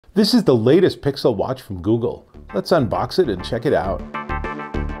This is the latest Pixel Watch from Google. Let's unbox it and check it out.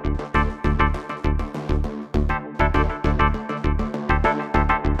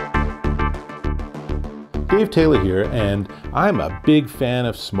 Dave Taylor here, and I'm a big fan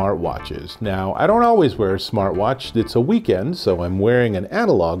of smartwatches. Now, I don't always wear a smartwatch. It's a weekend, so I'm wearing an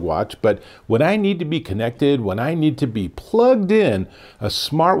analog watch, but when I need to be connected, when I need to be plugged in, a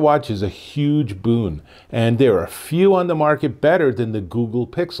smartwatch is a huge boon. And there are a few on the market better than the Google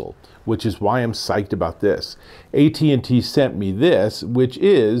Pixel, which is why I'm psyched about this. AT&T sent me this, which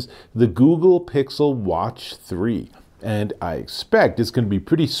is the Google Pixel Watch 3. And I expect it's going to be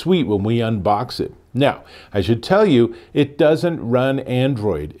pretty sweet when we unbox it. Now, I should tell you, it doesn't run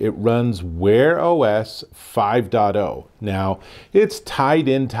Android. It runs Wear OS 5.0. Now, it's tied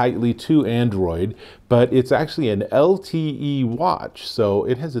in tightly to Android, but it's actually an LTE watch, so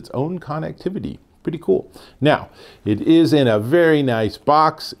it has its own connectivity. Pretty cool. Now, it is in a very nice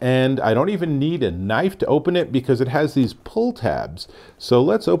box, and I don't even need a knife to open it because it has these pull tabs. So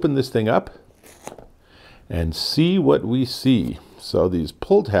let's open this thing up and see what we see. So these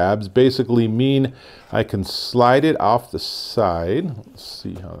pull tabs basically mean I can slide it off the side. Let's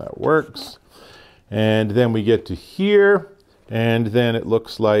see how that works. And then we get to here, and then it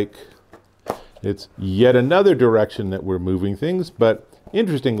looks like it's yet another direction that we're moving things. But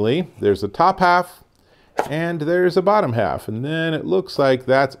interestingly, there's a top half and there's a bottom half. And then it looks like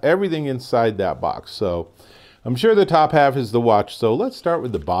that's everything inside that box. So I'm sure the top half is the watch. So let's start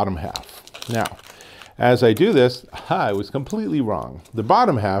with the bottom half. Now, as I do this, I was completely wrong. The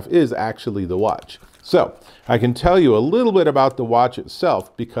bottom half is actually the watch. So I can tell you a little bit about the watch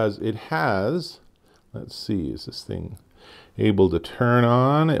itself because it has, let's see, is this thing able to turn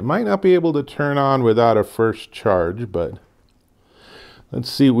on? It might not be able to turn on without a first charge, but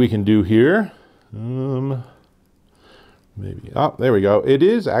let's see what we can do here. Maybe, oh, there we go. It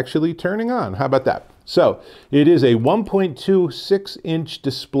is actually turning on. How about that? So it is a 1.26-inch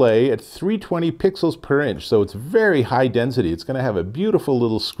display at 320 pixels per inch. So it's very high density. It's going to have a beautiful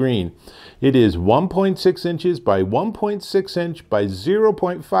little screen. It is 1.6 inches by 1.6 inch by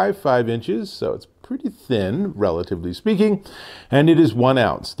 0.55 inches. So it's pretty thin, relatively speaking. And it is 1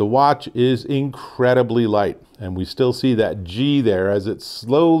 ounce. The watch is incredibly light. And we still see that G there as it's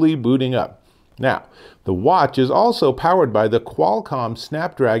slowly booting up. Now, the watch is also powered by the Qualcomm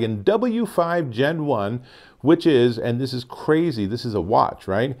Snapdragon W5 Gen 1, which is, and this is crazy, this is a watch,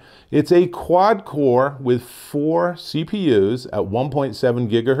 right? It's a quad core with 4 CPUs at 1.7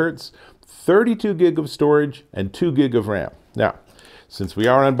 gigahertz, 32 gig of storage, and 2 gig of RAM. Now, since we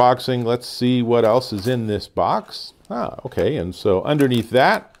are unboxing, let's see what else is in this box. Okay, and so underneath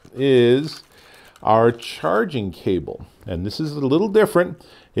that is our charging cable. And this is a little different.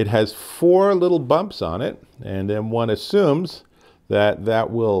 It has 4 little bumps on it, and then one assumes that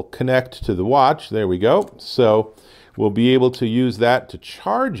that will connect to the watch. There we go. So we'll be able to use that to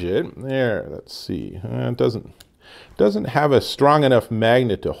charge it. There, let's see. It doesn't have a strong enough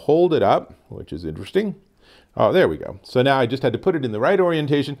magnet to hold it up, which is interesting. Oh, there we go. So now I just had to put it in the right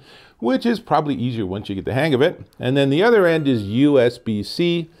orientation, which is probably easier once you get the hang of it. And then the other end is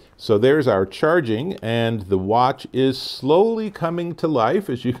USB-C. So there's our charging, and the watch is slowly coming to life,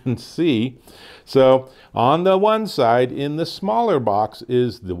 as you can see. So on the one side, in the smaller box,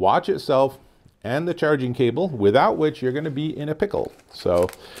 is the watch itself and the charging cable, without which you're going to be in a pickle. So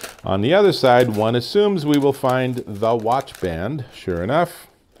on the other side, one assumes we will find the watch band, sure enough.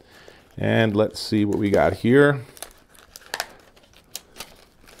 And let's see what we got here.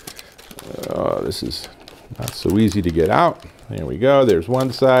 Oh, this is not so easy to get out. There we go. There's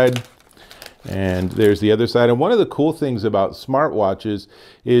one side and there's the other side. And one of the cool things about smartwatches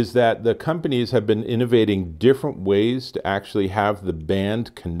is that the companies have been innovating different ways to actually have the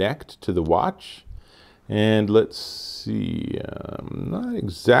band connect to the watch. And let's see, I'm not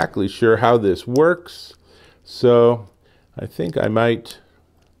exactly sure how this works. So I think I'm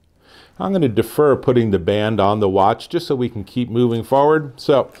going to defer putting the band on the watch just so we can keep moving forward.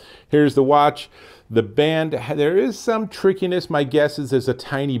 So here's the watch. The band, there is some trickiness. My guess is there's a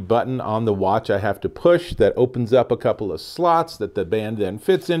tiny button on the watch I have to push that opens up a couple of slots that the band then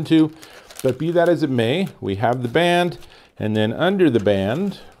fits into. But be that as it may, we have the band, and then under the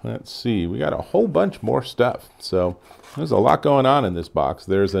band, let's see, we got a whole bunch more stuff. So there's a lot going on in this box.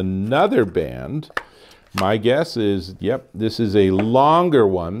 There's another band. My guess is, yep, this is a longer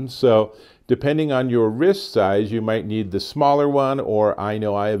one. So depending on your wrist size, you might need the smaller one, or I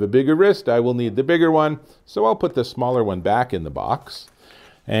know I have a bigger wrist, I will need the bigger one. So I'll put the smaller one back in the box.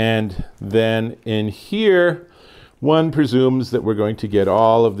 And then in here, one presumes that we're going to get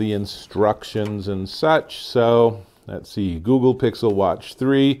all of the instructions and such. So Let's see, Google Pixel Watch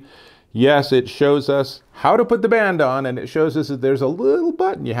 3. Yes, it shows us how to put the band on, and it shows us that there's a little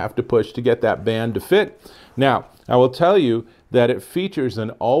button you have to push to get that band to fit. Now, I will tell you that it features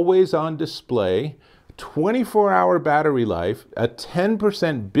an always-on display, 24-hour battery life, a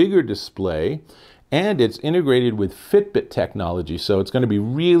 10% bigger display, and it's integrated with Fitbit technology. So it's going to be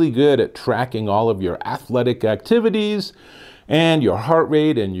really good at tracking all of your athletic activities and your heart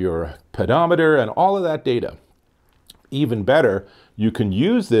rate and your pedometer and all of that data. Even better, you can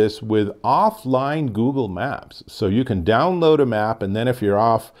use this with offline Google Maps. So you can download a map, and then if you're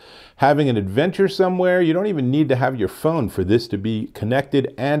off having an adventure somewhere, you don't even need to have your phone for this to be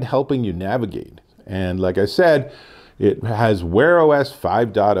connected and helping you navigate. And like I said, it has Wear OS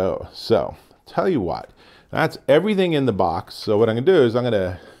 5.0. So tell you what, that's everything in the box. So what I'm gonna do is I'm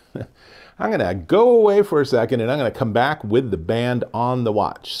gonna go away for a second, and I'm gonna come back with the band on the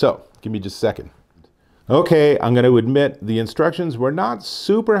watch. So give me just a second. Okay, I'm going to admit the instructions were not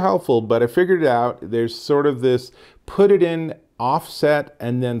super helpful, but I figured it out. There's sort of this put it in offset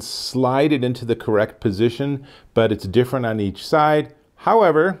and then slide it into the correct position, but it's different on each side.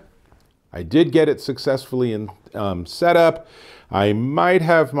 However, I did get it successfully in set up. I might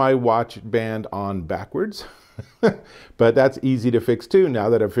have my watch band on backwards, but that's easy to fix too now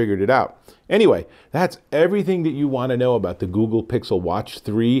that I've figured it out. Anyway, that's everything that you want to know about the Google Pixel Watch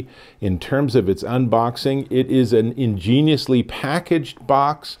 3 in terms of its unboxing. It is an ingeniously packaged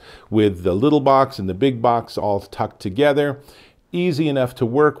box with the little box and the big box all tucked together. Easy enough to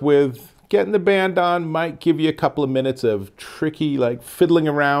work with. Getting the band on might give you a couple of minutes of tricky, like fiddling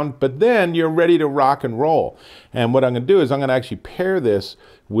around, but then you're ready to rock and roll. And what I'm going to do is I'm going to actually pair this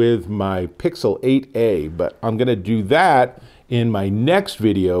with my Pixel 8a, but I'm going to do that in my next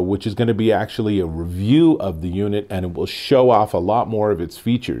video, which is going to be actually a review of the unit, and it will show off a lot more of its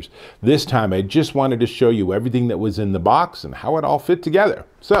features. This time I just wanted to show you everything that was in the box and how it all fit together.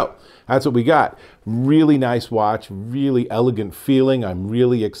 So that's what we got. Really nice watch, really elegant feeling. I'm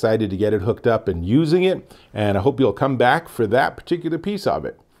really excited to get it hooked up and using it, and I hope you'll come back for that particular piece of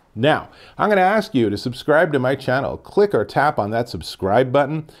it. Now, I'm going to ask you to subscribe to my channel. Click or tap on that subscribe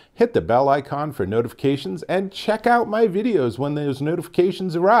button, hit the bell icon for notifications, and check out my videos when those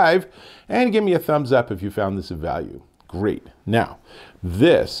notifications arrive, and give me a thumbs up if you found this of value. Great. Now,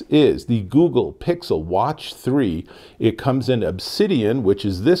 this is the Google Pixel Watch 3. It comes in obsidian, which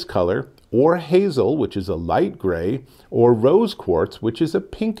is this color, or hazel, which is a light gray, or rose quartz, which is a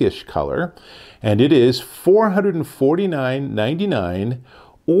pinkish color, and it is $449.99.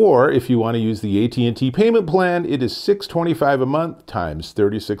 Or if you want to use the AT&T payment plan, it is $625 a month times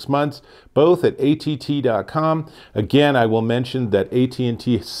 36 months, both at att.com. Again, I will mention that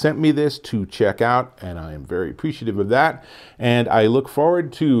AT&T sent me this to check out, and I am very appreciative of that. And I look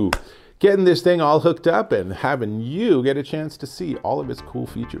forward to getting this thing all hooked up and having you get a chance to see all of its cool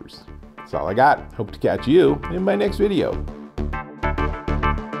features. That's all I got. Hope to catch you in my next video.